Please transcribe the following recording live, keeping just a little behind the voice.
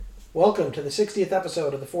Welcome to the 60th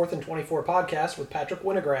episode of the 4th and 24 podcast with Patrick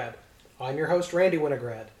Winograd. I'm your host, Randy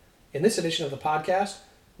Winograd. In this edition of the podcast,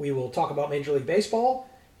 we will talk about Major League Baseball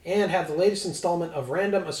and have the latest installment of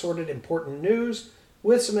random assorted important news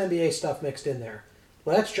with some NBA stuff mixed in there.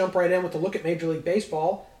 Let's jump right in with a look at Major League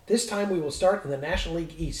Baseball. This time we will start in the National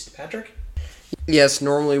League East. Patrick? Yes,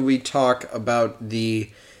 normally we talk about the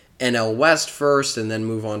NL West first and then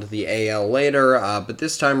move on to the AL later, but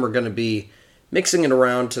this time we're going to be mixing it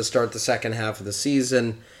around to start the second half of the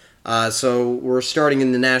season. So we're starting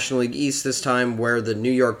in the National League East this time, where the New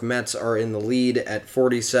York Mets are in the lead at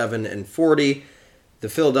 47 and 40. The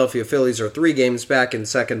Philadelphia Phillies are 3 games back in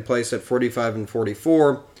second place at 45 and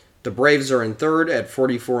 44. The Braves are in third at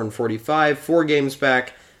 44 and 45, 4 games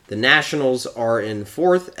back. The Nationals are in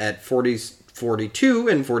fourth at 42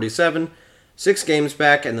 and 47, 6 games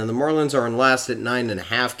back, and then the Marlins are in last at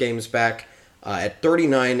 9.5 games back at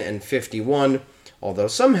 39 and 51. Although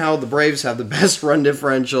somehow the Braves have the best run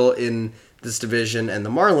differential in this division, and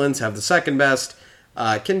the Marlins have the second best.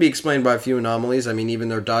 Can be explained by a few anomalies. I mean, even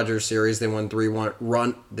their Dodgers series, they won 3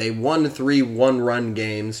 one-run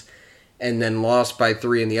games, and then lost by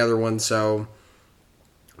 3 in the other one. So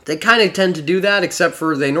they kind of tend to do that, except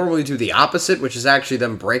for they normally do the opposite, which is actually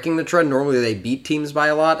them breaking the trend. Normally they beat teams by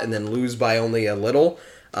a lot and then lose by only a little,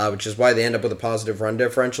 which is why they end up with a positive run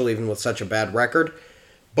differential, even with such a bad record.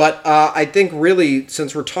 But I think really,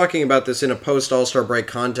 since we're talking about this in a post-All-Star break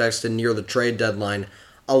context and near the trade deadline,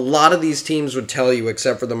 a lot of these teams would tell you,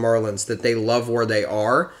 except for the Marlins, that they love where they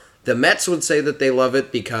are. The Mets would say that they love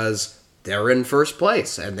it because they're in first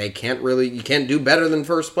place, and you can't do better than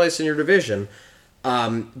first place in your division.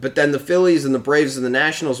 But then the Phillies and the Braves and the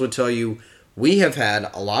Nationals would tell you, we have had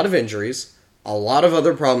a lot of injuries, a lot of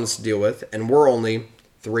other problems to deal with, and we're only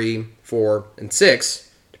 3, 4, and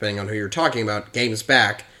 6, depending on who you're talking about, games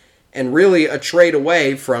back, and really a trade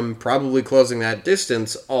away from probably closing that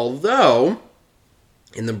distance, although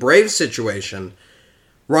in the Braves situation,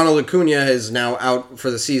 Ronald Acuna is now out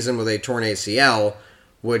for the season with a torn ACL,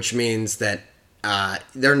 which means that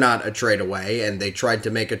they're not a trade away, and they tried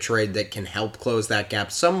to make a trade that can help close that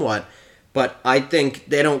gap somewhat. But I think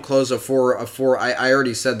they don't close a 4. I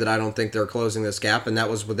already said that I don't think they're closing this gap, and that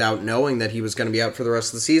was without knowing that he was going to be out for the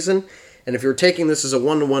rest of the season. And if you're taking this as a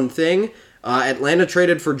 1-to-1 thing, Atlanta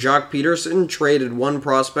traded for Jock Peterson, traded one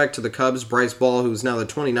prospect to the Cubs, Bryce Ball, who's now the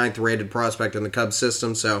 29th rated prospect in the Cubs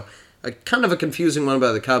system. So kind of a confusing one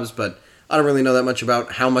by the Cubs, but I don't really know that much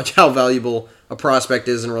about how valuable a prospect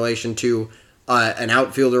is in relation to an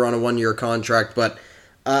outfielder on a 1-year contract. But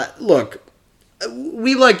look,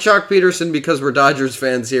 we like Jock Peterson because we're Dodgers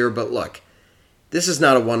fans here, but look, this is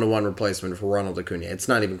not a 1-to-1 replacement for Ronald Acuna. It's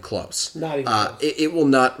not even close. Not even close. It will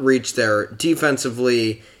not reach there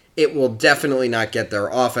defensively. It will definitely not get there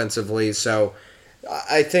offensively. So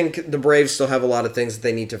I think the Braves still have a lot of things that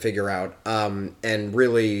they need to figure out. And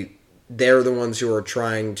really, they're the ones who are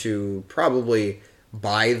trying to probably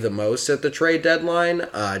buy the most at the trade deadline,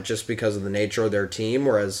 just because of the nature of their team,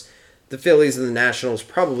 whereas the Phillies and the Nationals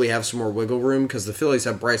probably have some more wiggle room, because the Phillies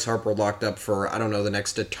have Bryce Harper locked up for, the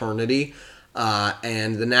next eternity,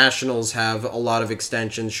 and the Nationals have a lot of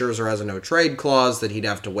extensions. Scherzer has a no-trade clause that he'd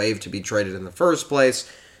have to waive to be traded in the first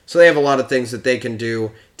place, so they have a lot of things that they can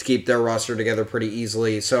do to keep their roster together pretty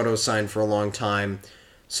easily. Soto's signed for a long time,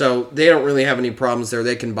 so they don't really have any problems there.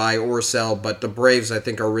 They can buy or sell, but the Braves, I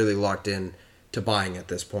think, are really locked in to buying at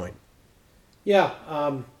this point. Yeah,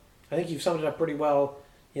 I think you've summed it up pretty well.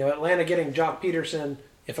 Atlanta getting Jock Peterson,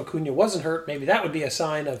 if Acuna wasn't hurt, maybe that would be a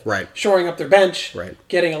sign of shoring up their bench,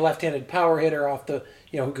 getting a left-handed power hitter off the,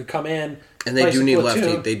 who could come in. And they do need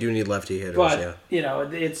lefty hitters. But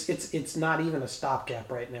it's not even a stopgap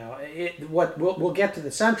right now. We'll get to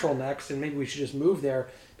the Central next, and maybe we should just move there,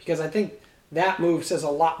 because I think that move says a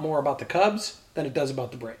lot more about the Cubs than it does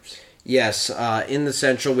about the Braves. Yes, in the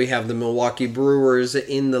Central we have the Milwaukee Brewers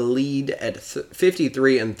in the lead at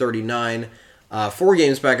 53 and 39. 4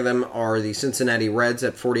 games back of them are the Cincinnati Reds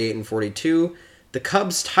at 48 and 42. The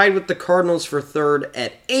Cubs tied with the Cardinals for third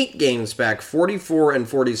at 8 games back, 44 and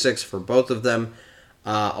 46 for both of them.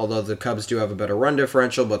 Although the Cubs do have a better run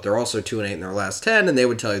differential, but they're also 2-8 in their last 10, and they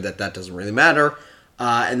would tell you that doesn't really matter.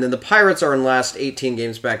 And then the Pirates are in last, 18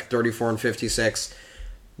 games back, 34 and 56.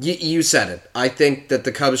 You said it. I think that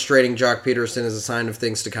the Cubs trading Jock Peterson is a sign of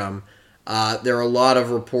things to come. There are a lot of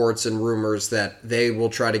reports and rumors that they will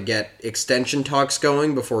try to get extension talks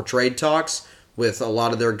going before trade talks with a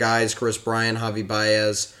lot of their guys, Chris Bryant, Javi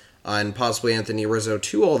Baez, and possibly Anthony Rizzo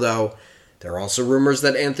too, although there are also rumors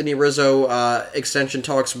that Anthony Rizzo extension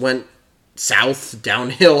talks went south,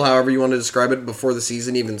 downhill, however you want to describe it, before the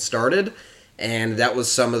season even started. And that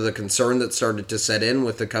was some of the concern that started to set in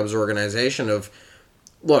with the Cubs organization of,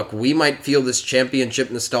 look, we might feel this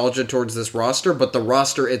championship nostalgia towards this roster, but the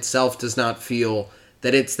roster itself does not feel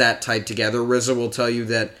that it's that tight together. Rizzo will tell you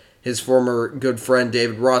that his former good friend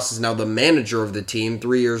David Ross is now the manager of the team,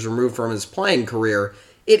 3 years removed from his playing career.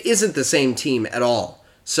 It isn't the same team at all.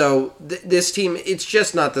 So this team, it's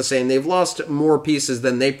just not the same. They've lost more pieces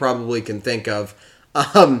than they probably can think of.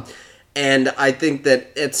 And I think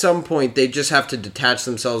that at some point they just have to detach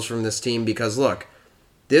themselves from this team because, look,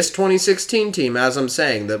 this 2016 team, as I'm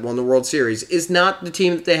saying, that won the World Series, is not the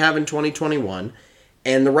team that they have in 2021,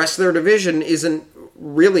 and the rest of their division isn't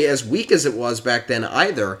really as weak as it was back then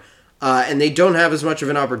either, and they don't have as much of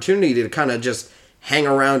an opportunity to kind of just hang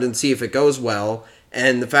around and see if it goes well.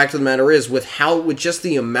 And the fact of the matter is, with just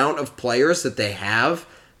the amount of players that they have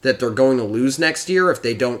that they're going to lose next year if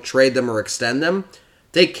they don't trade them or extend them,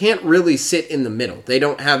 they can't really sit in the middle. They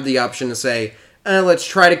don't have the option to say, let's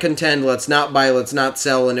try to contend, let's not buy, let's not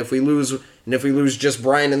sell, and if we lose just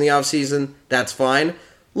Brian in the offseason, that's fine.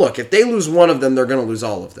 Look, if they lose one of them, they're going to lose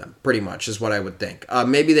all of them, pretty much, is what I would think.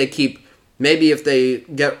 Maybe if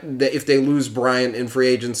they lose Bryant in free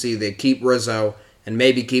agency, they keep Rizzo and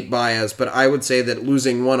maybe keep Baez, but I would say that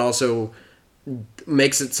losing one also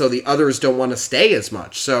makes it so the others don't want to stay as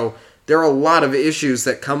much. So there are a lot of issues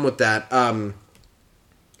that come with that.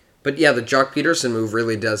 But yeah, the Jock Peterson move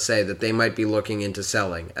really does say that they might be looking into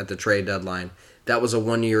selling at the trade deadline. That was a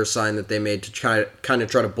 1-year sign that they made to try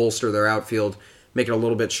to bolster their outfield, make it a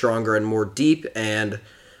little bit stronger and more deep. And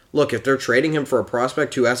look, if they're trading him for a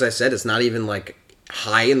prospect who, as I said, is not even like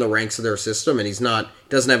high in the ranks of their system, and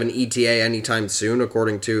doesn't have an ETA anytime soon,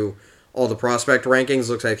 according to all the prospect rankings,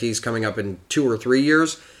 looks like he's coming up in 2 or 3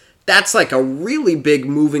 years. That's like a really big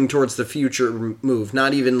moving towards the future move,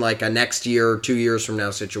 not even like a next year or 2 years from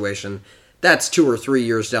now situation. That's 2 or 3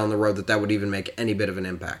 years down the road that would even make any bit of an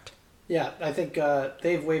impact. Yeah, I think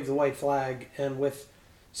they've waved the white flag, and with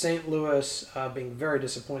St. Louis being very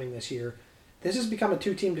disappointing this year, this has become a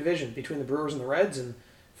two-team division between the Brewers and the Reds, and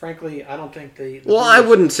frankly, I don't think the Well, I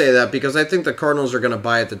wouldn't say that because I think the Cardinals are going to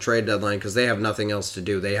buy at the trade deadline because they have nothing else to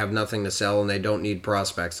do. They have nothing to sell, and they don't need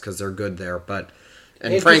prospects because they're good there, but...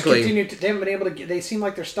 And frankly, they haven't been able to. They seem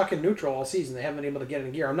like they're stuck in neutral all season. They haven't been able to get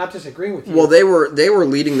in gear. I'm not disagreeing with you. Well, they were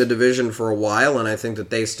leading the division for a while, and I think that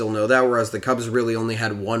they still know that. Whereas the Cubs really only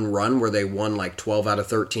had one run where they won like 12 out of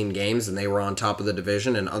 13 games, and they were on top of the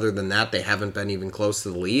division. And other than that, they haven't been even close to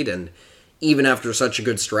the lead. And even after such a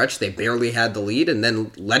good stretch, they barely had the lead, and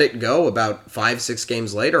then let it go about 5-6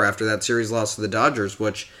 games later after that series loss to the Dodgers,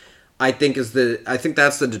 which I think that's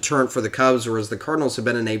the deterrent for the Cubs. Whereas the Cardinals have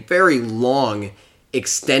been in a very long,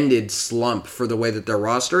 extended slump for the way that their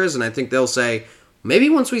roster is, and I think they'll say, maybe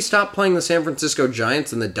once we stop playing the San Francisco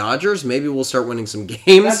Giants and the Dodgers, maybe we'll start winning some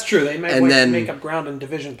games. That's true. They might make up ground in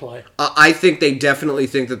division play. I think they definitely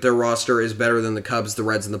think that their roster is better than the Cubs, the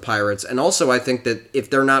Reds, and the Pirates, and also I think that if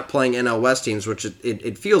they're not playing NL West teams, which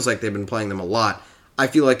it feels like they've been playing them a lot, I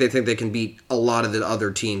feel like they think they can beat a lot of the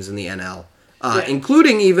other teams in the NL,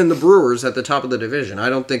 including even the Brewers at the top of the division. I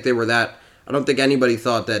don't think anybody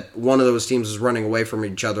thought that one of those teams was running away from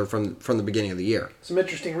each other from the beginning of the year. Some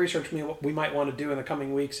interesting research we might want to do in the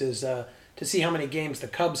coming weeks is to see how many games the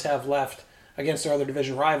Cubs have left against their other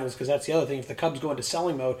division rivals, because that's the other thing. If the Cubs go into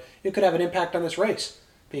selling mode, it could have an impact on this race,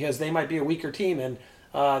 because they might be a weaker team, and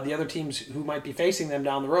the other teams who might be facing them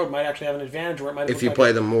down the road might actually have an advantage, where it might if you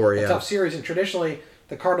play them more, a tough series. And traditionally,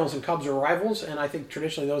 the Cardinals and Cubs are rivals, and I think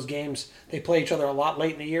traditionally those games, they play each other a lot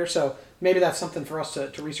late in the year, so maybe that's something for us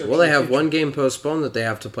to research. Well, they have one game postponed that they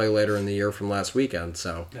have to play later in the year from last weekend,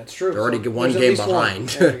 so that's true. They're already one game behind.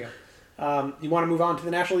 There you go. You want to move on to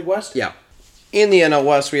the National League West? Yeah. In the NL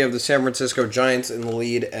West, we have the San Francisco Giants in the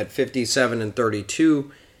lead at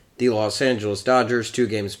 57-32. The Los Angeles Dodgers, 2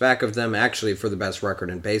 games back of them, actually for the best record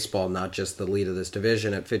in baseball, not just the lead of this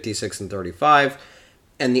division, at 56-35.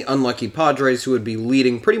 And the unlucky Padres, who would be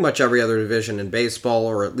leading pretty much every other division in baseball,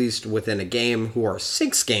 or at least within a game, who are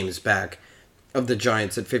 6 games back of the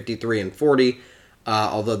Giants at 53-40,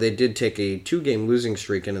 although they did take a 2-game losing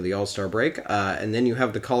streak into the All-Star break. And then you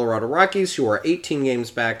have the Colorado Rockies, who are 18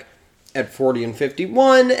 games back at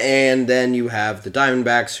 40-51, and then you have the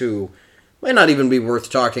Diamondbacks, who might not even be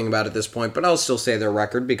worth talking about at this point, but I'll still say their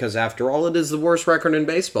record, because after all, it is the worst record in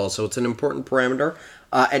baseball, so it's an important parameter.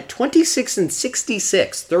 At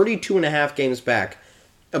 26-66, 32 and a half games back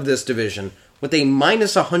of this division, with a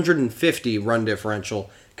minus 150 run differential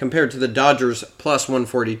compared to the Dodgers plus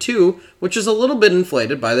 142, which is a little bit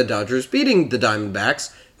inflated by the Dodgers beating the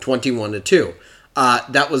Diamondbacks 21-2.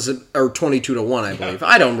 That was, or 22-1, I believe.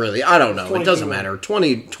 I don't know. It doesn't matter.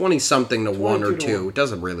 20 something to 1 or 2. It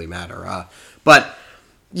doesn't really matter. But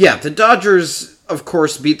yeah, the Dodgers, of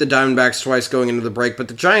course, beat the Diamondbacks twice going into the break, but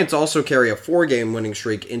the Giants also carry a 4-game winning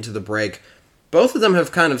streak into the break. Both of them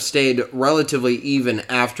have kind of stayed relatively even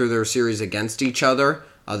after their series against each other,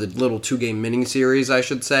 the little 2-game mini series, I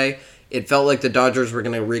should say. It felt like the Dodgers were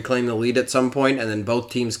going to reclaim the lead at some point, and then both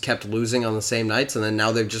teams kept losing on the same nights, and then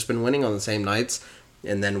now they've just been winning on the same nights.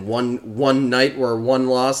 And then one night where one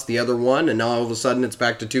lost, the other won, and now all of a sudden it's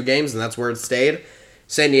back to 2 games, and that's where it stayed.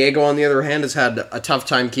 San Diego, on the other hand, has had a tough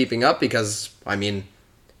time keeping up because, I mean,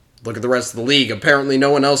 look at the rest of the league. Apparently no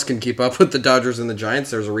one else can keep up with the Dodgers and the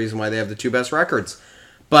Giants. There's a reason why they have the 2 best records.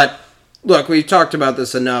 But, look, we've talked about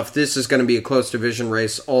this enough. This is going to be a close division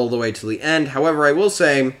race all the way to the end. However, I will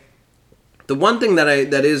say, the one thing that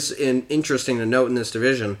is interesting to note in this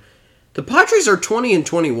division, the Padres are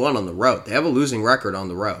 20-21 on the road. They have a losing record on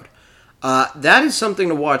the road. That is something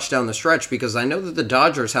to watch down the stretch because I know that the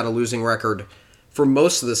Dodgers had a losing record for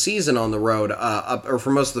most of the season on the road, or for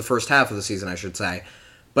most of the first half of the season, I should say.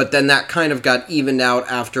 But then that kind of got evened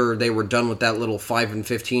out after they were done with that little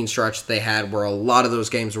 5-15 stretch that they had where a lot of those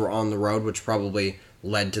games were on the road, which probably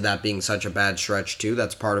led to that being such a bad stretch too.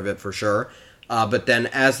 That's part of it for sure. But then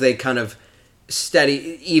as they kind of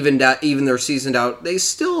even their season out, they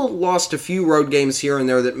still lost a few road games here and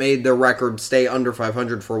there that made their record stay under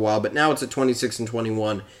 500 for a while. But now it's at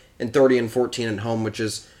 26-21 and 30-14 at home, which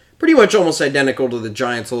is pretty much almost identical to the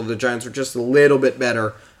Giants, although the Giants are just a little bit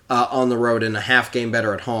better on the road and a half game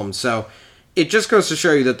better at home. So it just goes to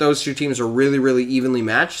show you that those 2 teams are really, really evenly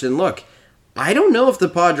matched. And look, I don't know if the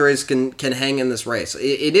Padres can hang in this race.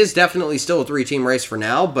 It is definitely still a 3-team race for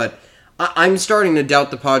now, but I'm starting to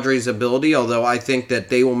doubt the Padres' ability, although I think that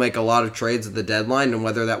they will make a lot of trades at the deadline, and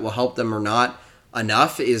whether that will help them or not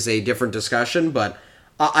enough is a different discussion, but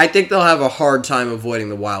I think they'll have a hard time avoiding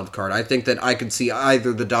the wild card. I think that I could see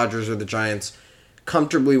either the Dodgers or the Giants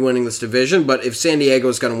comfortably winning this division, but if San Diego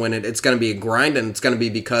is going to win it, it's going to be a grind, and it's going to be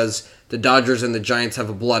because the Dodgers and the Giants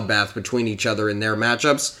have a bloodbath between each other in their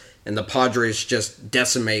matchups, and the Padres just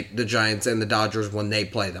decimate the Giants and the Dodgers when they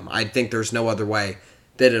play them. I think there's no other way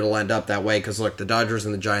that it'll end up that way, because look, the Dodgers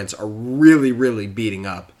and the Giants are really, really beating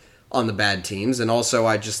up on the bad teams, and also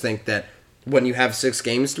I just think that when you have 6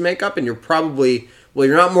 games to make up, and you're probably, well,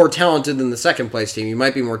 you're not more talented than the second place team, you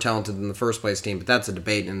might be more talented than the first place team, but that's a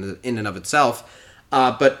debate in and of itself,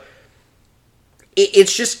 but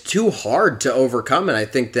it's just too hard to overcome, and I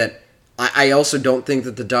think that I also don't think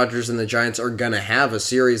that the Dodgers and the Giants are going to have a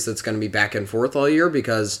series that's going to be back and forth all year,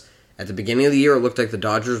 because at the beginning of the year, it looked like the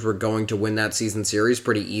Dodgers were going to win that season series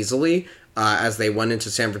pretty easily as they went into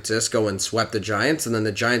San Francisco and swept the Giants. And then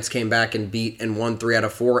the Giants came back and beat and won 3 out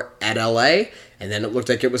of 4 at LA. And then it looked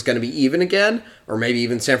like it was going to be even again, or maybe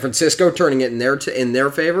even San Francisco turning it in their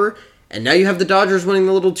favor. And now you have the Dodgers winning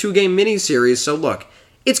the little 2-game mini series. So look,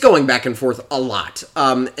 it's going back and forth a lot.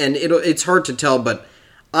 And it's hard to tell, but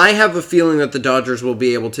I have a feeling that the Dodgers will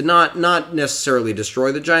be able to not necessarily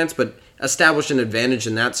destroy the Giants, but establish an advantage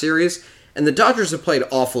in that series. And the Dodgers have played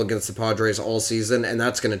awful against the Padres all season, and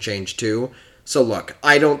that's going to change too. So look,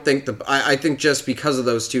 I think just because of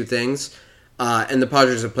those 2 things, and the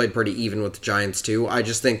Padres have played pretty even with the Giants too, I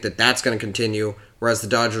just think that that's going to continue, whereas the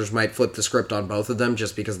Dodgers might flip the script on both of them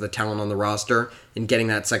just because of the talent on the roster and getting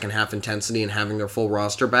that second half intensity and having their full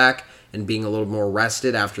roster back and being a little more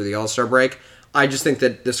rested after the All-Star break. I just think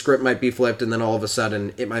that the script might be flipped, and then all of a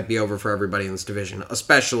sudden it might be over for everybody in this division,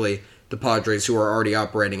 especially the Padres, who are already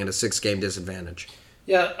operating at a 6-game disadvantage.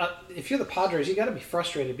 Yeah, if you're the Padres, you got to be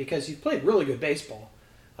frustrated because you've played really good baseball,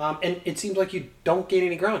 and it seems like you don't gain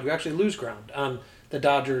any ground. You actually lose ground on the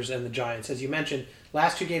Dodgers and the Giants. As you mentioned,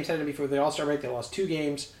 last 2 games headed before the All-Star break, they lost 2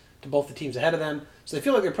 games to both the teams ahead of them, so they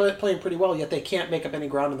feel like they're playing pretty well, yet they can't make up any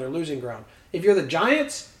ground and they're losing ground. If you're the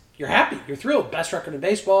Giants, you're happy. You're thrilled. Best record in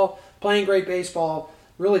baseball, playing great baseball,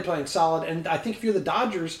 really playing solid, and I think if you're the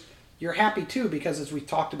Dodgers, you're happy too, because as we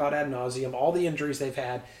talked about ad nauseum, all the injuries they've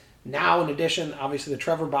had. Now, in addition, obviously the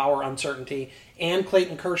Trevor Bauer uncertainty and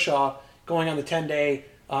Clayton Kershaw going on the 10-day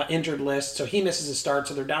injured list, so he misses a start,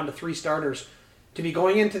 so they're down to 3 starters. To be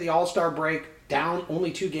going into the All-Star break down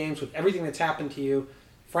only 2 games with everything that's happened to you,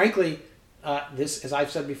 frankly, this, as I've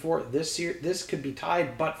said before, this could be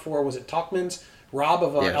tied, but for, was it Tuchman's rob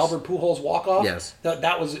of Yes. Albert Pujols walk-off? Yes.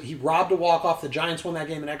 That was, he robbed a walk-off. The Giants won that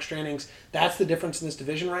game in extra innings. That's the difference in this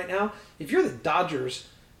division right now. If you're the Dodgers,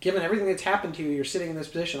 given everything that's happened to you, you're sitting in this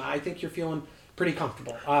position, I think you're feeling pretty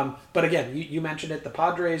comfortable. But again, you mentioned it, the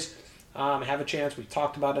Padres have a chance. We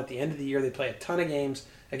talked about it at the end of the year. They play a ton of games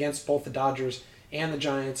against both the Dodgers and the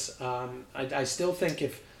Giants. I still think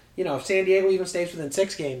if San Diego even stays within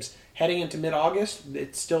 6 games, heading into mid-August,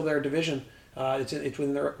 it's still their division It's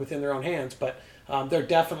within their own hands, but they're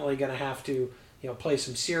definitely going to have to play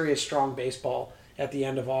some serious, strong baseball at the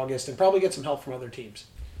end of August and probably get some help from other teams.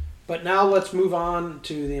 But now let's move on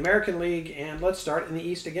to the American League, and let's start in the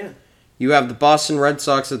East again. You have the Boston Red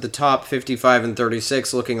Sox at the top,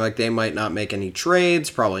 55-36, looking like they might not make any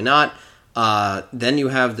trades. Probably not. Then you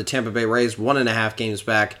have the Tampa Bay Rays, 1.5 games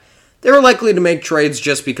back. They're likely to make trades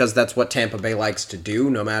just because that's what Tampa Bay likes to do,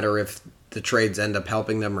 no matter if the trades end up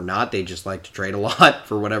helping them or not. They just like to trade a lot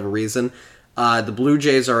for whatever reason. The Blue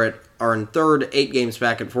Jays are in third, 8 games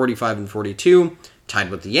back at 45-42,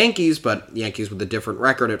 tied with the Yankees, but the Yankees with a different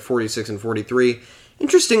record at 46-43.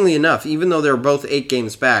 Interestingly enough, even though they're both 8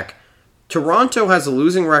 games back, Toronto has a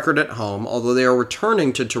losing record at home, although they are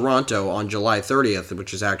returning to Toronto on July 30th,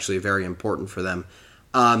 which is actually very important for them.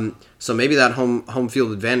 So maybe that home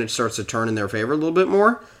field advantage starts to turn in their favor a little bit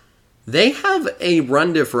more. They have a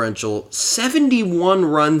run differential 71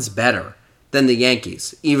 runs better than the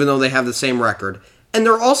Yankees, even though they have the same record. And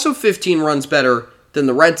they're also 15 runs better than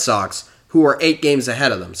the Red Sox, who are 8 games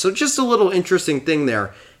ahead of them. So just a little interesting thing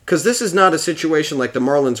there, because this is not a situation like the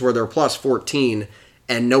Marlins where they're plus 14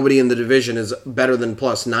 and nobody in the division is better than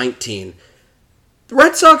plus 19. The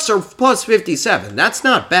Red Sox are plus 57. That's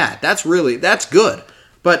not bad. That's good.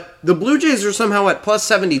 But the Blue Jays are somehow at plus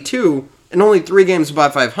 72 and only 3 games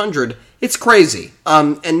above 500. It's crazy.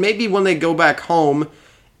 And maybe when they go back home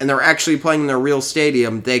and they're actually playing in their real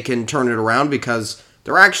stadium, they can turn it around because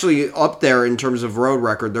they're actually up there in terms of road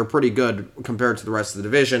record. They're pretty good compared to the rest of the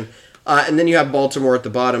division. And then you have Baltimore at the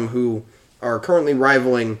bottom, who are currently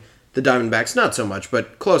rivaling the Diamondbacks, not so much,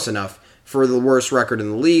 but close enough, for the worst record in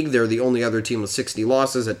the league. They're the only other team with 60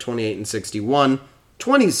 losses at 28-61.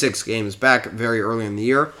 26 games back very early in the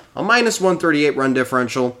year. A minus 138 run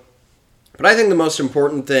differential. But I think the most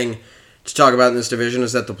important thing to talk about in this division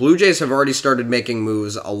is that the Blue Jays have already started making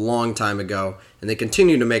moves a long time ago, and they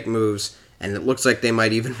continue to make moves, and it looks like they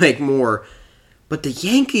might even make more. But the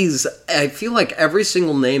Yankees, I feel like every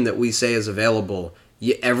single name that we say is available,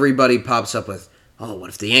 everybody pops up with, oh, what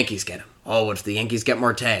if the Yankees get him? Oh, what if the Yankees get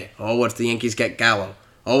Marte? Oh, what if the Yankees get Gallo?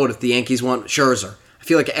 Oh, what if the Yankees want Scherzer? I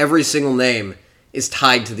feel like every single name is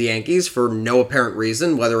tied to the Yankees for no apparent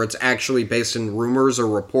reason. Whether it's actually based in rumors or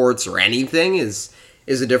reports or anything is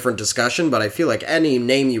a different discussion, but I feel like any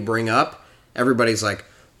name you bring up, everybody's like,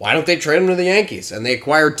 why don't they trade him to the Yankees? And they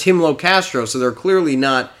acquired Tim Locastro, so they're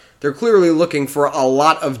clearly looking for a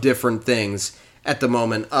lot of different things at the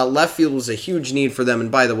moment. Left field was a huge need for them,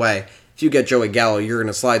 and by the way, if you get Joey Gallo, you're going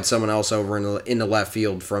to slide someone else over into left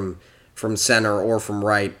field from center or from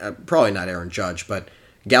right. Probably not Aaron Judge, but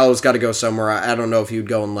Gallo's got to go somewhere. I don't know if he'd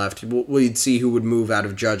go in left. We'd see who would move out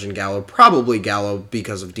of Judge and Gallo. Probably Gallo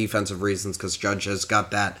because of defensive reasons, because Judge has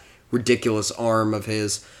got that ridiculous arm of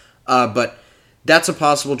his. But that's a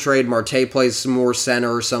possible trade. Marte plays some more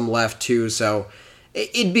center, some left too, so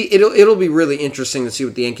it'll be really interesting to see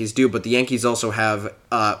what the Yankees do. But the Yankees also have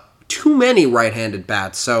too many right-handed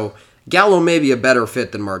bats, so Gallo may be a better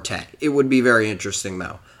fit than Marte. It would be very interesting,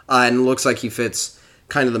 though. And it looks like he fits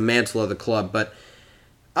kind of the mantle of the club. But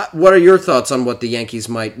what are your thoughts on what the Yankees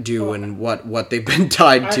might do and what they've been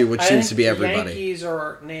tied to, which seems to be everybody? The Yankees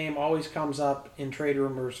name always comes up in trade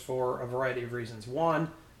rumors for a variety of reasons. One,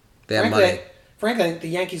 they have money. Frankly, I think the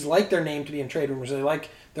Yankees like their name to be in trade rumors.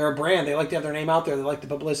 They're a brand. They like to have their name out there. They like the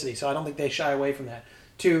publicity. So I don't think they shy away from that.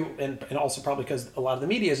 Two, and also probably because a lot of the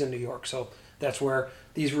media is in New York, so that's where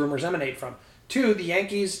these rumors emanate from. Two, the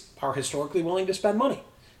Yankees are historically willing to spend money.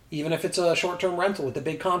 Even if it's a short-term rental with a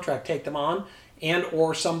big contract, take them on. And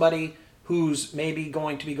or somebody who's maybe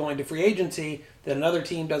going to be going to free agency that another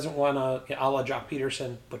team doesn't want to, a la Jock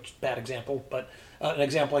Peterson, which is a bad example, but an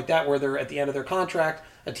example like that where they're at the end of their contract,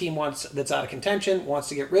 a team that's out of contention wants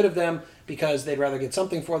to get rid of them because they'd rather get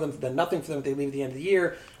something for them than nothing for them if they leave at the end of the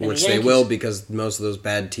year. Which they will, because most of those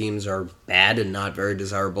bad teams are bad and not very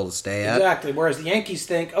desirable to stay at. Exactly. Whereas the Yankees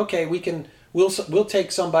think, okay, we'll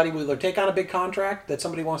take somebody, we'll either take on a big contract that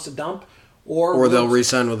somebody wants to dump, or they'll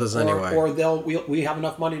re-sign with us anyway. Or we have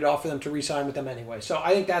enough money to offer them to re-sign with them anyway. So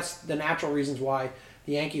I think that's the natural reasons why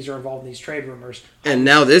the Yankees are involved in these trade rumors. And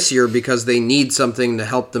now this year, because they need something to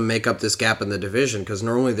help them make up this gap in the division, because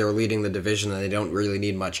normally they're leading the division and they don't really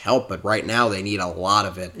need much help, but right now they need a lot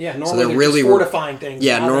of it. Yeah, normally they're really just fortifying things.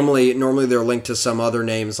 Yeah, normally they're linked to some other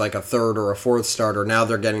names like a third or a fourth starter. Now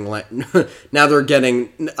they're getting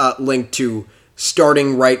linked to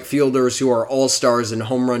starting right fielders who are all-stars and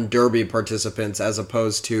home run derby participants, as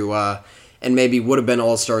opposed to, and maybe would have been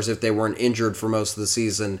all-stars if they weren't injured for most of the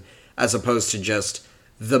season, as opposed to just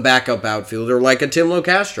the backup outfielder like a Tim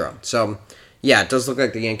Locastro. So, yeah, it does look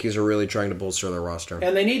like the Yankees are really trying to bolster their roster.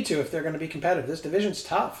 And they need to if they're going to be competitive. This division's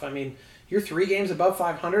tough. I mean, you're 3 games above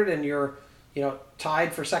 500 and you're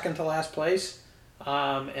tied for second to last place,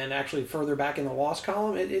 and actually further back in the loss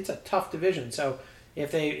column. It's a tough division. So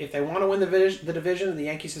if they want to win the division, the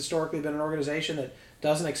Yankees historically have been an organization that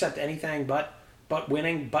doesn't accept anything but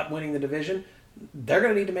winning the division. They're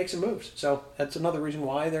going to need to make some moves. So that's another reason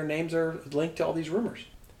why their names are linked to all these rumors.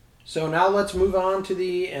 So now let's move on to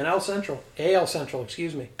the AL Central,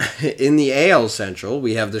 excuse me. In the AL Central,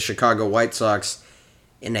 we have the Chicago White Sox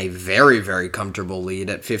in a very, very comfortable lead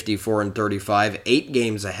at 54-35, 8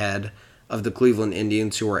 games ahead of the Cleveland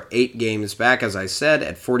Indians, who are 8 games back, as I said,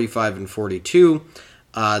 at 45-42.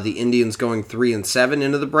 The Indians going 3-7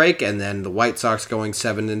 into the break, and then the White Sox going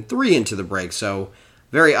 7-3 into the break. So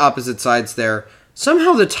very opposite sides there.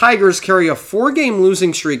 Somehow the Tigers carry a 4-game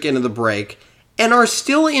losing streak into the break and are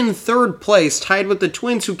still in third place, tied with the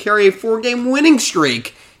Twins, who carry a 4-game winning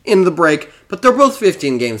streak in the break, but they're both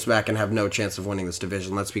 15 games back and have no chance of winning this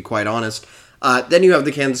division, let's be quite honest. Then you have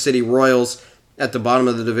the Kansas City Royals at the bottom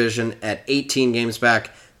of the division at 18 games back.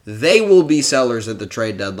 They will be sellers at the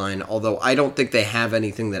trade deadline, although I don't think they have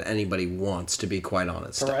anything that anybody wants, to be quite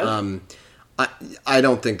honest. I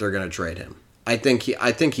don't think they're going to trade him. I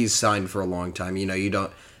think he's signed for a long time.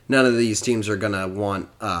 None of these teams are going to want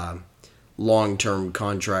long-term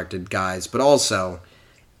contracted guys, but also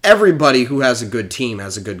everybody who has a good team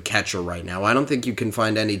has a good catcher right now. I don't think you can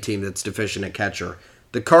find any team that's deficient at catcher.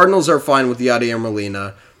 The Cardinals are fine with Yadier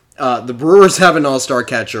Molina. The Brewers have an all-star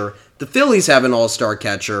catcher. The Phillies have an all-star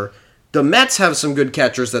catcher. The Mets have some good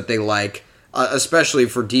catchers that they like, especially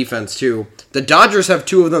for defense, too. The Dodgers have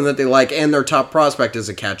 2 of them that they like, and their top prospect is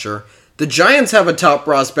a catcher. The Giants have a top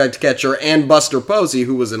prospect catcher and Buster Posey,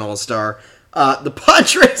 who was an all-star. The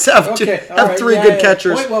Padres have 3 good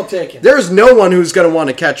catchers. Point well taken. There's no one who's going to want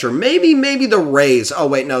a catcher. Maybe the Rays. Oh,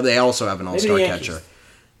 wait, no, they also have an all-star catcher.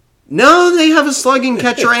 No, they have a slugging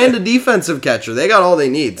catcher and a defensive catcher. They got all they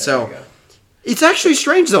need. So it's actually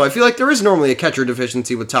strange, though. I feel like there is normally a catcher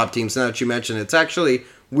deficiency with top teams, now that you mention it. It's actually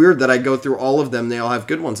weird that I go through all of them. They all have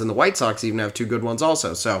good ones, and the White Sox even have 2 good ones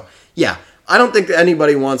also. So, yeah, I don't think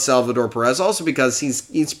anybody wants Salvador Perez, also because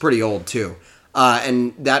he's pretty old, too.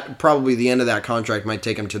 And that probably the end of that contract might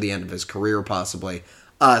take him to the end of his career, possibly.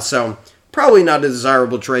 So probably not a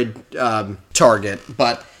desirable trade target.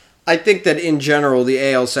 But I think that in general,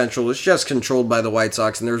 the AL Central is just controlled by the White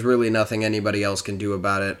Sox, and there's really nothing anybody else can do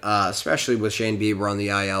about it. Especially with Shane Bieber on the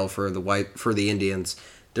IL for the Indians,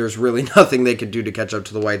 there's really nothing they could do to catch up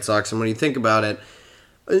to the White Sox. And when you think about it,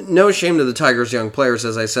 no shame to the Tigers' young players.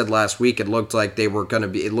 As I said last week, it looked like they were going to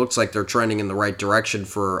be. It looks like they're trending in the right direction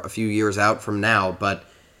for a few years out from now. But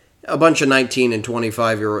a bunch of 19 to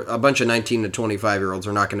 25 year olds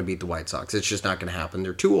are not going to beat the White Sox. It's just not going to happen.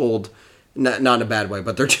 They're too old, not in a bad way,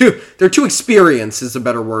 but they're too experienced is a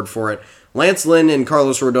better word for it. Lance Lynn and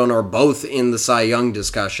Carlos Rodon are both in the Cy Young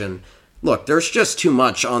discussion. Look, there's just too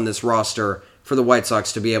much on this roster for the White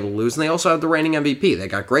Sox to be able to lose, and they also have the reigning MVP. They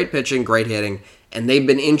got great pitching, great hitting, and they've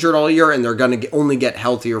been injured all year, and they're going to only get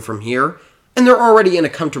healthier from here, and they're already in a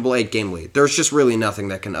comfortable 8-game lead. There's just really nothing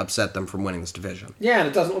that can upset them from winning this division. Yeah, and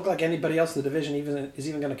it doesn't look like anybody else in the division is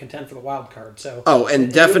even going to contend for the wild card. So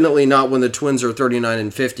definitely not when the Twins are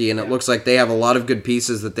 39-50, and it looks like they have a lot of good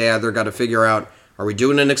pieces that they either got to figure out, are we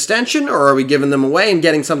doing an extension, or are we giving them away and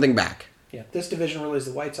getting something back? Yeah, this division really is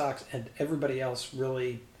the White Sox and everybody else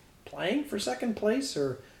really playing for second place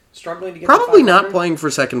or struggling to get probably not playing for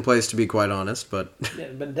second place, to be quite honest, but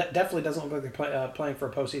definitely doesn't look like they're playing for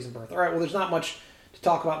a postseason berth. All right, well, there's not much to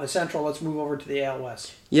talk about in the Central. Let's move over to the AL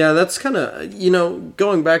West. Yeah, that's kind of,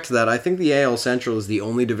 going back to that, I think the AL Central is the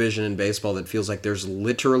only division in baseball that feels like there's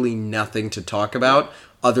literally nothing to talk about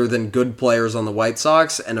other than good players on the White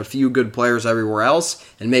Sox and a few good players everywhere else,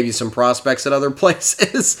 and maybe some prospects at other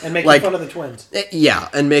places. And making fun of the Twins. Yeah,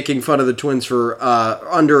 and making fun of the Twins for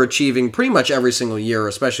underachieving pretty much every single year,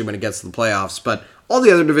 especially when it gets to the playoffs. But all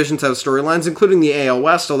the other divisions have storylines, including the AL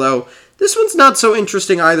West, although this one's not so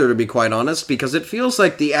interesting either, to be quite honest, because it feels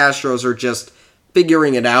like the Astros are just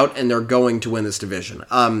figuring it out, and they're going to win this division.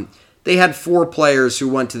 They had 4 players who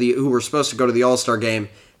were supposed to go to the All-Star game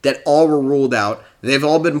that all were ruled out. They've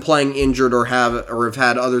all been playing injured or have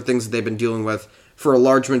had other things that they've been dealing with for a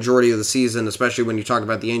large majority of the season, especially when you talk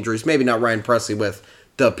about the injuries. Maybe not Ryan Presley with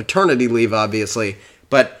the paternity leave, obviously,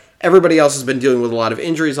 but everybody else has been dealing with a lot of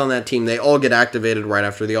injuries on that team. They all get activated right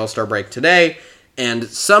after the All-Star break today, and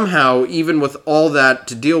somehow, even with all that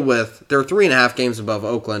to deal with, they're 3.5 games above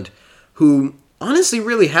Oakland, who honestly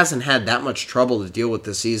really hasn't had that much trouble to deal with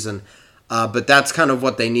this season. But that's kind of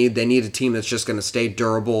what they need. They need a team that's just going to stay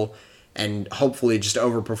durable and hopefully just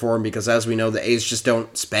overperform, because as we know, the A's just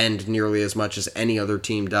don't spend nearly as much as any other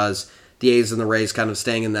team does. the A's and the Rays kind of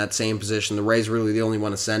staying in that same position. The Rays really the only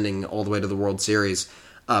one ascending all the way to the World Series.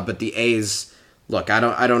 But the A's, look, I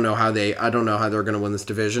don't know how they're going to win this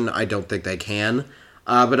division. I don't think they can.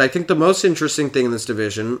 But I think the most interesting thing in this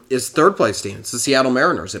division is third place team. It's the Seattle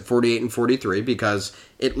Mariners at 48 and 43 because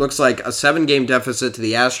it looks like a 7-game deficit to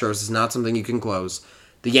the Astros is not something you can close.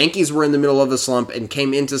 The Yankees were in the middle of a slump and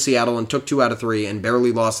came into Seattle and took 2 out of 3 and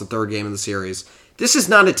barely lost the third game of the series. This is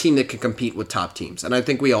not a team that can compete with top teams, and I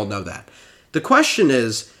think we all know that. The question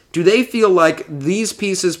is, do they feel like these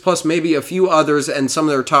pieces plus maybe a few others and some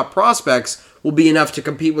of their top prospects will be enough to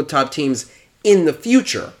compete with top teams in the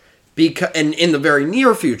future? And in the very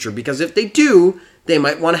near future, because if they do, they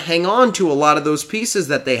might want to hang on to a lot of those pieces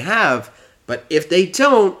that they have. But if they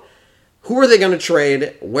don't, who are they going to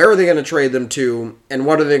trade? Where are they going to trade them to? And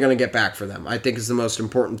what are they going to get back for them? I think is the most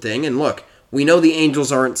important thing. And look, we know the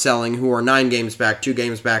Angels aren't selling, who are 9 games back, 2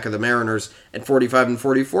 games back of the Mariners at 45 and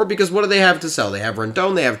 44, because what do they have to sell? They have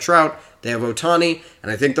Rendon, they have Trout, they have Ohtani,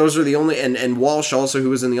 and I think those are the only, and Walsh also, who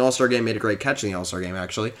was in the All-Star game, made a great catch in the All-Star game,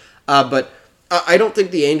 actually. But I don't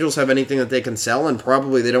think the Angels have anything that they can sell, and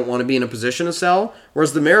probably they don't want to be in a position to sell,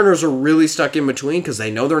 whereas the Mariners are really stuck in between because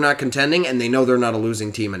they know they're not contending, and they know they're not a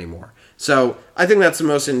losing team anymore. So I think that's the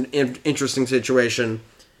most interesting situation.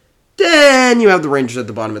 Then you have the Rangers at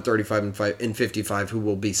the bottom at 35 and 55 who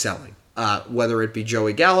will be selling. Whether it be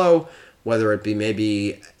Joey Gallo, whether it be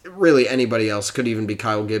maybe really anybody else, could even be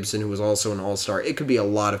Kyle Gibson, who was also an all-star. It could be a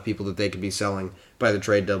lot of people that they could be selling by the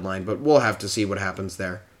trade deadline, but we'll have to see what happens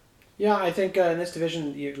there. Yeah, I think in this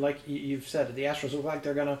division, like you've said, the Astros look like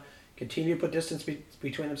they're going to continue to put distance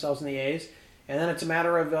between themselves and the A's, and then it's a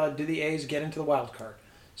matter of do the A's get into the wild card.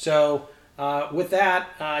 So with that,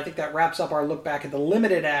 I think that wraps up our look back at the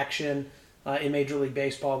limited action in Major League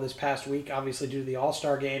Baseball this past week, obviously due to the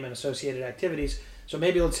All-Star Game and associated activities. So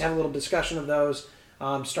maybe let's have a little discussion of those,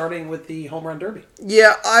 starting with the Home Run Derby.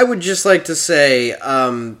 Yeah, I would just like to say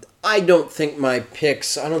I don't think my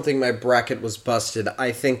bracket was busted.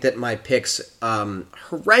 I think that my picks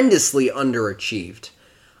horrendously underachieved,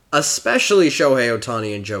 especially Shohei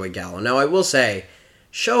Ohtani and Joey Gallo. Now, I will say,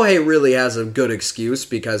 Shohei really has a good excuse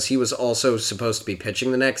because he was also supposed to be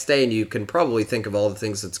pitching the next day, and you can probably think of all the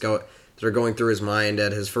things that are going through his mind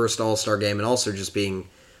at his first All-Star game, and also just being,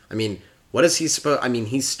 what is he supposed?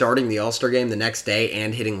 He's starting the All-Star game the next day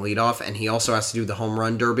and hitting leadoff, and he also has to do the Home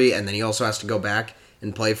Run Derby, and then he also has to go back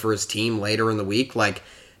and play for his team later in the week. Like,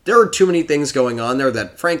 there are too many things going on there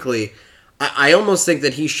that, frankly, I almost think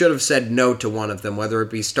that he should have said no to one of them, whether it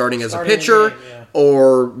be starting as a pitcher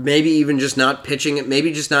or maybe even just not pitching it,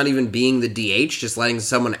 maybe just not even being the DH, just letting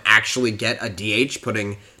someone actually get a DH,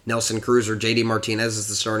 putting Nelson Cruz or JD Martinez as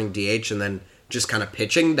the starting DH and then just kind of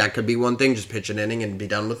pitching. That could be one thing, just pitch an inning and be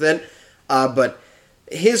done with it. But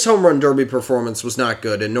his Home Run Derby performance was not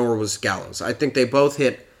good, and nor was Gallo's. I think they both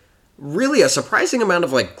hit really a surprising amount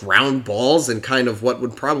of ground balls and kind of what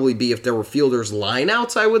would probably be if there were fielders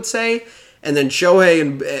lineouts, I would say. And then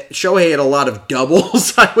Shohei had a lot of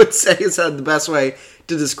doubles, I would say, is the best way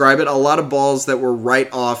to describe it. A lot of balls that were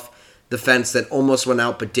right off the fence that almost went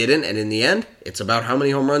out but didn't. And in the end, it's about how many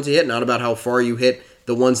home runs you hit, not about how far you hit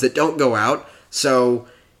the ones that don't go out. So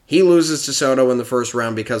he loses to Soto in the first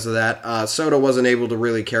round because of that. Soto wasn't able to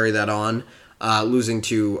really carry that on, losing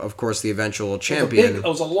to, of course, the eventual champion. It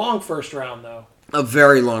was a long first round, though. A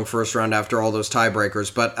very long first round after all those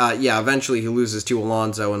tiebreakers. But, eventually he loses to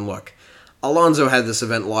Alonso, and look, Alonso had this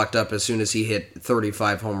event locked up as soon as he hit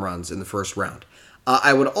 35 home runs in the first round.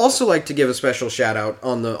 I would also like to give a special shout-out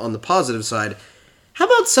on the positive side. How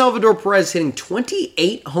about Salvador Perez hitting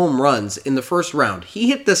 28 home runs in the first round? He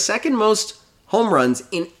hit the second most home runs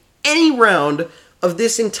in any round of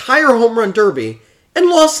this entire Home Run Derby and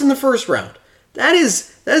lost in the first round. That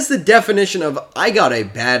is the definition of I got a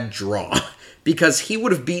bad draw, because he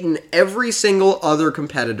would have beaten every single other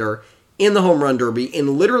competitor in the Home Run Derby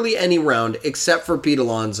in literally any round except for Pete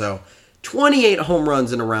Alonso. 28 home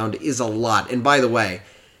runs in a round is a lot. And by the way,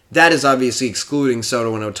 that is obviously excluding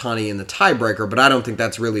Soto and Ohtani in the tiebreaker, but I don't think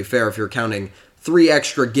that's really fair if you're counting 3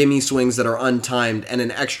 extra gimme swings that are untimed and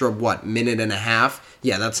an extra, minute and a half?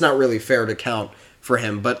 Yeah, that's not really fair to count for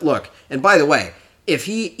him. But look, and by the way, if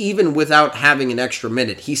he, even without having an extra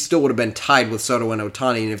minute, he still would have been tied with Soto and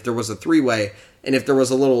Ohtani, and if there was a three-way, and if there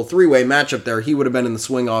was a little three-way matchup there, he would have been in the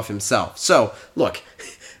swing-off himself. So, look,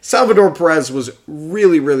 Salvador Perez was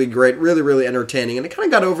really, really great, really, really entertaining, and it kind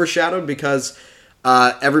of got overshadowed because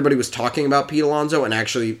everybody was talking about Pete Alonso, and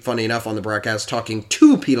actually, funny enough, on the broadcast, talking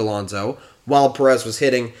to Pete Alonso while Perez was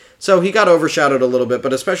hitting. So he got overshadowed a little bit,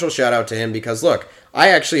 but a special shout-out to him because, look, I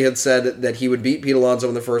actually had said that he would beat Pete Alonso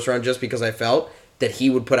in the first round just because I felt that he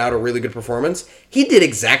would put out a really good performance. He did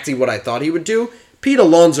exactly what I thought he would do. Pete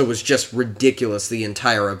Alonso was just ridiculous the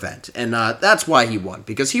entire event, and that's why he won,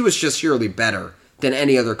 because he was just surely better than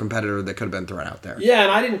any other competitor that could have been thrown out there. Yeah,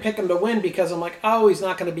 and I didn't pick him to win because I'm like, oh, he's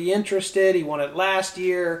not going to be interested. He won it last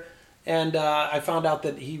year, and I found out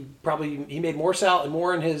that he made more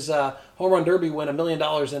in his home run derby win $1 million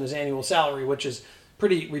than his annual salary, which is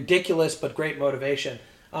pretty ridiculous but great motivation.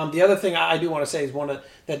 The other thing I do want to say is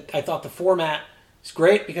that I thought the format is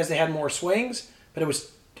great because they had more swings, but it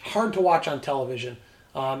was hard to watch on television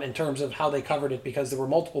in terms of how they covered it because there were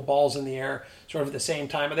multiple balls in the air sort of at the same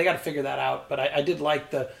time. But they got to figure that out. But I did like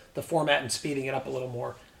the format and speeding it up a little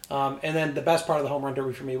more. And then the best part of the home run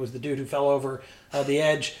derby for me was the dude who fell over the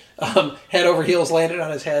edge, head over heels, landed on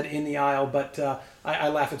his head in the aisle. But I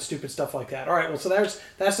laugh at stupid stuff like that. All right, well, so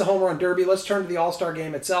that's the home run derby. Let's turn to the All-Star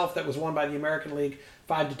game itself that was won by the American League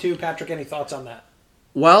 5-2. Patrick, any thoughts on that?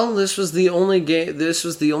 Well, this was the only game. This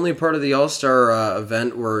was the only part of the All-Star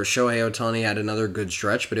event where Shohei Ohtani had another good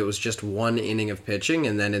stretch, but it was just one inning of pitching,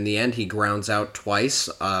 and then in the end he grounds out twice.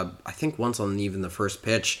 I think once on even the first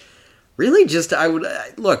pitch. Really,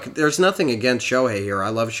 look. There's nothing against Shohei here. I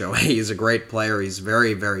love Shohei. He's a great player. He's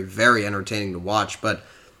very, very, very entertaining to watch, but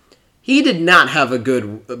he did not have a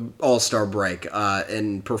good All-Star break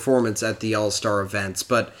and performance at the All-Star events.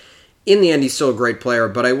 But in the end, he's still a great player.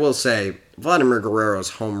 But I will say, Vladimir Guerrero's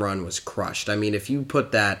home run was crushed. I mean, if you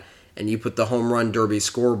put that and you put the home run derby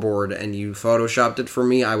scoreboard and you photoshopped it for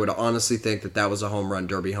me, I would honestly think that was a home run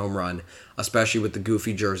derby home run, especially with the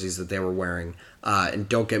goofy jerseys that they were wearing. And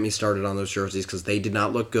don't get me started on those jerseys because they did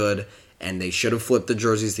not look good, and they should have flipped the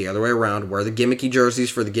jerseys the other way around. Wear the gimmicky jerseys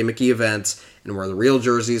for the gimmicky events and wear the real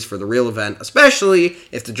jerseys for the real event, especially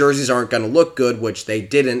if the jerseys aren't going to look good, which they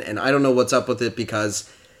didn't, and I don't know what's up with it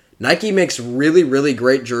because Nike makes really, really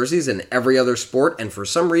great jerseys in every other sport, and for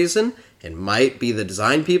some reason, it might be the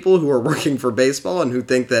design people who are working for baseball and who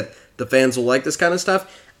think that the fans will like this kind of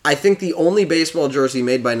stuff. I think the only baseball jersey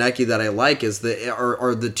made by Nike that I like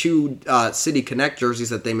are the two City Connect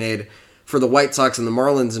jerseys that they made for the White Sox and the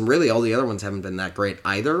Marlins, and really all the other ones haven't been that great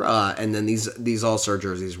either. And then these All-Star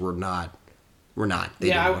jerseys were not.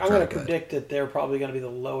 They I'm going to predict that they're probably going to be the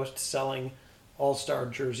lowest selling All-Star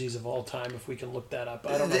jerseys of all time, if we can look that up.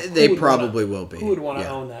 I don't know. They probably will be. Who would want to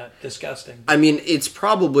own that? Disgusting. I mean, it's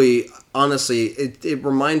probably, honestly, it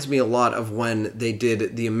reminds me a lot of when they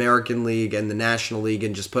did the American League and the National League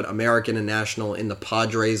and just put American and National in the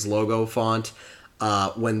Padres logo font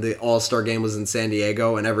when the All-Star game was in San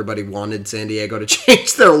Diego and everybody wanted San Diego to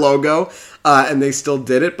change their logo, and they still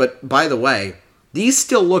did it. But by the way, these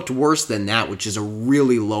still looked worse than that, which is a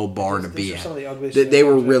really low bar to be at. They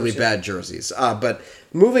were really bad jerseys. But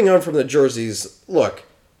moving on from the jerseys, look,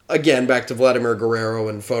 again, back to Vladimir Guerrero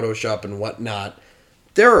and Photoshop and whatnot.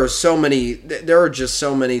 There are just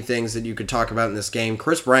so many things that you could talk about in this game.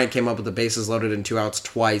 Chris Bryant came up with the bases loaded and 2 outs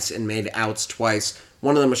twice and made outs twice.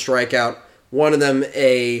 One of them a strikeout. One of them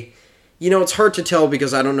it's hard to tell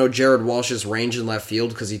because I don't know Jared Walsh's range in left field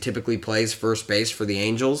because he typically plays first base for the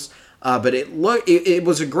Angels. But it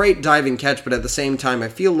was a great diving catch, but at the same time, I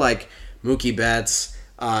feel like Mookie Betts,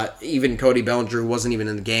 even Cody Bellinger, who wasn't even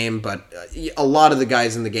in the game, but a lot of the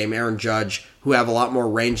guys in the game, Aaron Judge, who have a lot more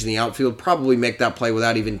range in the outfield, probably make that play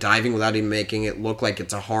without even diving, without even making it look like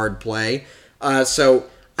it's a hard play. So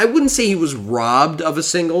I wouldn't say he was robbed of a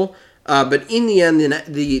single, but in the end,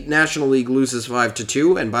 the National League loses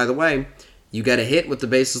 5-2, and by the way, you get a hit with the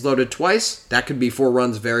bases loaded twice, that could be 4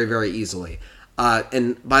 runs very, very easily.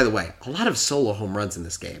 And by the way, a lot of solo home runs in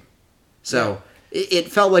this game. So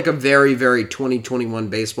it felt like a very, very 2021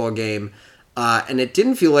 baseball game. And it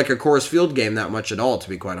didn't feel like a Coors Field game that much at all, to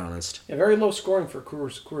be quite honest. Yeah, very low scoring for a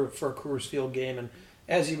Coors Field game. And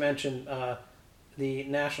as you mentioned, the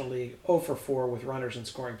National League 0-4 with runners in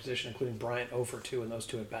scoring position, including Bryant 0-2 in those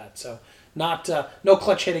 2 at-bats. So no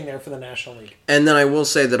clutch hitting there for the National League. And then I will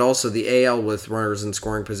say that also the AL with runners in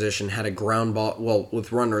scoring position had a ground ball,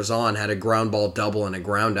 with runners on, had a ground ball double and a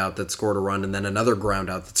ground out that scored a run, and then another ground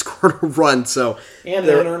out that scored a run. So and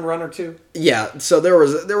an unearned run or 2. Yeah, so there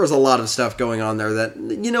was a lot of stuff going on there that,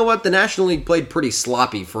 you know what, the National League played pretty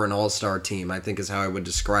sloppy for an all-star team, I think is how I would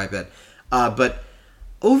describe it. But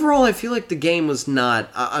overall, I feel like the game was not,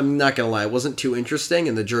 I'm not going to lie, it wasn't too interesting,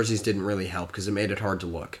 and the jerseys didn't really help because it made it hard to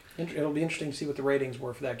look. It'll be interesting to see what the ratings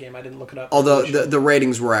were for that game. I didn't look it up. Although the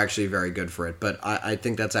ratings were actually very good for it, but I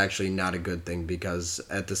think that's actually not a good thing because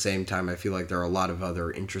at the same time, I feel like there are a lot of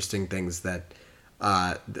other interesting things that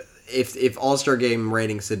if All-Star Game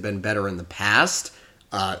ratings had been better in the past,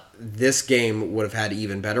 this game would have had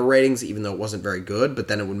even better ratings, even though it wasn't very good, but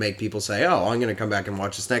then it would make people say, oh, I'm going to come back and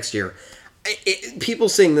watch this next year. People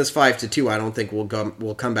seeing this 5-2, I don't think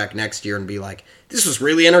will come back next year and be like, this was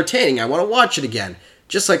really entertaining. I want to watch it again.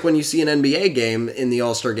 Just like when you see an NBA game in the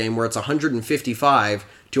All-Star game where it's 155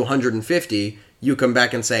 to 150, you come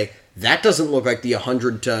back and say, that doesn't look like the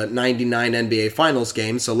 100 to 99 NBA Finals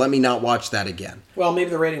game, so let me not watch that again. Well, maybe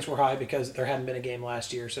the ratings were high because there hadn't been a game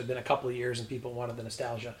last year, so it had been a couple of years and people wanted the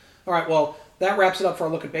nostalgia. All right, well, that wraps it up for our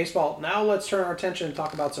look at baseball. Now let's turn our attention and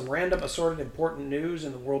talk about some random, assorted, important news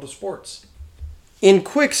in the world of sports. In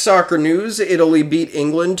quick soccer news, Italy beat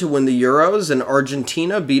England to win the Euros, and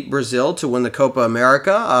Argentina beat Brazil to win the Copa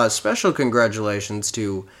America. Special congratulations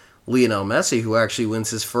to Lionel Messi, who actually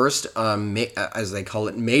wins his first, as they call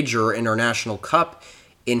it, major international cup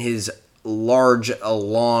in his large,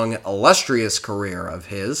 long, illustrious career of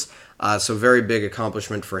his. So very big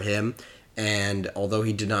accomplishment for him. And although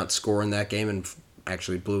he did not score in that game and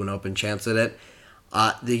actually blew an open chance at it,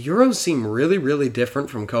 the Euros seem really, really different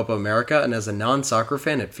from Copa America. And as a non-soccer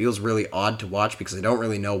fan, it feels really odd to watch because I don't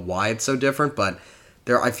really know why it's so different. But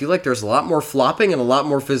I feel like there's a lot more flopping and a lot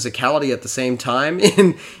more physicality at the same time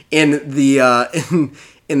in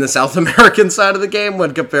the South American side of the game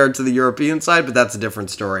when compared to the European side, but that's a different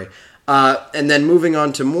story. And then moving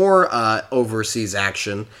on to more overseas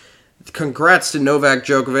action. Congrats to Novak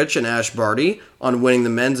Djokovic and Ash Barty on winning the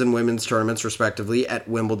men's and women's tournaments, respectively, at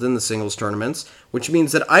Wimbledon, the singles tournaments, which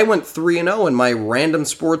means that I went 3-0 in my random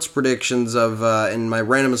sports predictions in my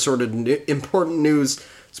random assorted important news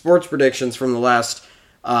sports predictions from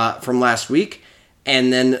last week.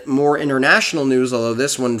 And then more international news, although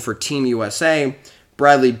this one for Team USA.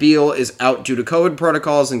 Bradley Beal is out due to COVID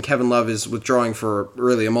protocols, and Kevin Love is withdrawing for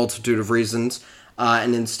really a multitude of reasons.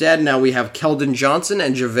 And instead, now we have Keldon Johnson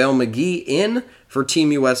and JaVale McGee in for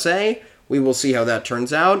Team USA. We will see how that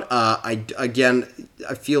turns out.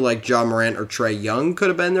 I feel like Ja Morant or Trae Young could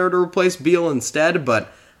have been there to replace Beal instead,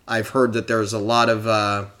 but I've heard that there's a lot of,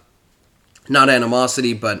 not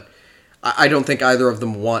animosity, but I don't think either of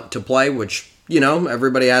them want to play, which,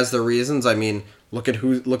 everybody has their reasons. I mean, look at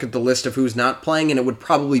the list of who's not playing, and it would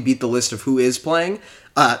probably beat the list of who is playing.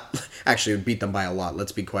 Actually, it would beat them by a lot,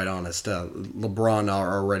 let's be quite honest. LeBron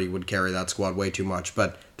already would carry that squad way too much,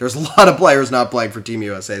 but there's a lot of players not playing for Team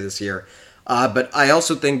USA this year. But I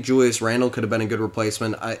also think Julius Randle could have been a good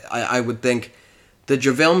replacement. I would think the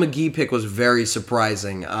JaVale McGee pick was very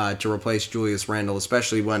surprising to replace Julius Randle,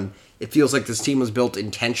 especially when it feels like this team was built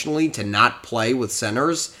intentionally to not play with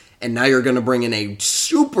centers, and now you're going to bring in a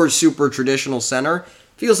super, super traditional center.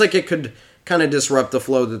 Feels like it could kind of disrupt the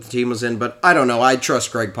flow that the team was in, but I don't know. I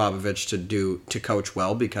trust Greg Popovich to coach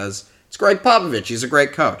well because it's Greg Popovich. He's a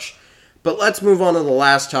great coach. But let's move on to the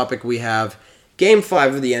last topic we have. Game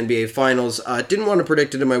 5 of the NBA Finals. Didn't want to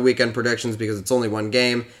predict it in my weekend predictions because it's only one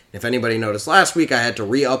game. If anybody noticed last week, I had to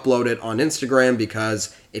re-upload it on Instagram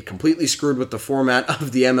because it completely screwed with the format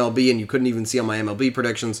of the MLB and you couldn't even see all my MLB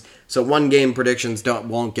predictions. So one-game predictions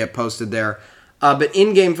won't get posted there. But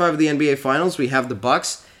in Game 5 of the NBA Finals, we have the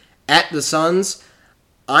Bucks at the Suns.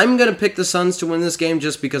 I'm going to pick the Suns to win this game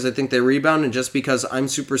just because I think they rebound and just because I'm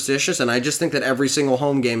superstitious, and I just think that every single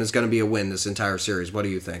home game is going to be a win this entire series. What do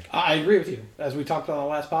you think? I agree with you. As we talked on the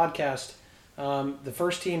last podcast, the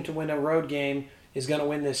first team to win a road game is going to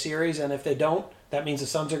win this series, and if they don't, that means the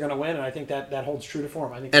Suns are going to win, and I think that holds true to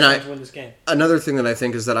form. I think the Suns win this game. Another thing that I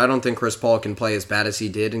think is that I don't think Chris Paul can play as bad as he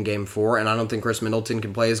did in Game 4, and I don't think Chris Middleton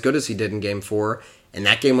can play as good as he did in Game 4, and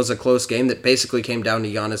that game was a close game that basically came down to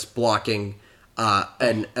Giannis blocking a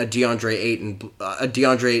DeAndre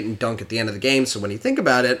Ayton dunk at the end of the game. So when you think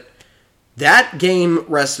about it, that game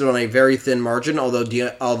rested on a very thin margin,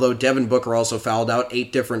 although Devin Booker also fouled out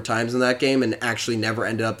 8 different times in that game and actually never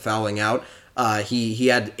ended up fouling out. He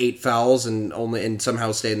had 8 fouls and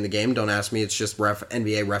somehow stayed in the game. Don't ask me, it's just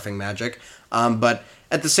NBA reffing magic. But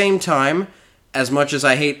at the same time, as much as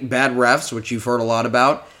I hate bad refs, which you've heard a lot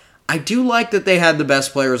about, I do like that they had the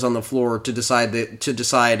best players on the floor to decide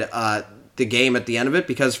the game at the end of it,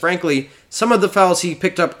 because frankly, some of the fouls he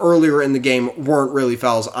picked up earlier in the game weren't really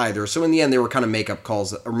fouls either. So in the end, they were kind of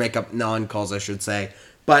makeup non-calls, I should say.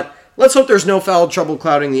 But let's hope there's no foul trouble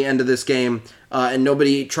clouding the end of this game, and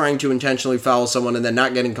nobody trying to intentionally foul someone and then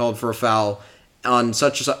not getting called for a foul on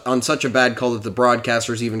such a bad call that the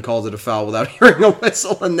broadcasters even called it a foul without hearing a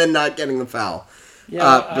whistle and then not getting the foul.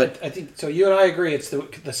 Yeah, but I think so. You and I agree. It's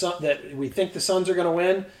the Sun that we think the Suns are going to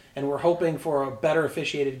win, and we're hoping for a better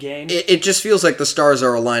officiated game. It just feels like the stars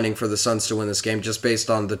are aligning for the Suns to win this game, just based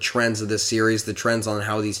on the trends of this series, the trends on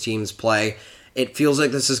how these teams play. It feels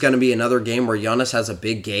like this is going to be another game where Giannis has a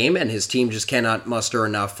big game, and his team just cannot muster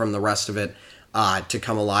enough from the rest of it to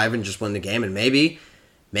come alive and just win the game. And maybe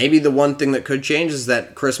Maybe the one thing that could change is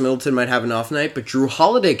that Chris Middleton might have an off night, but Drew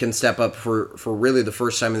Holiday can step up for really the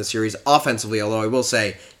first time in the series offensively, although I will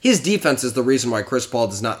say his defense is the reason why Chris Paul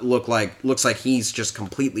does not looks like he's just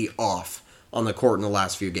completely off on the court in the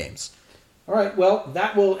last few games. All right, well,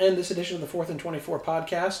 that will end this edition of the 4th and 24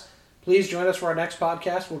 podcast. Please join us for our next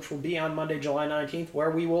podcast, which will be on Monday, July 19th, where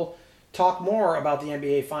we will talk more about the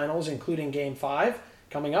NBA Finals, including Game 5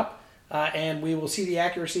 coming up. And we will see the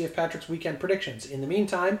accuracy of Patrick's weekend predictions. In the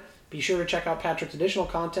meantime, be sure to check out Patrick's additional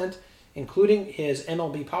content, including his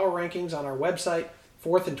MLB Power Rankings on our website,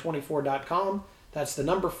 4thand24.com. That's the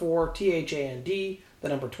number 4, THAND, the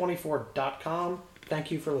number 24.com.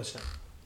 Thank you for listening.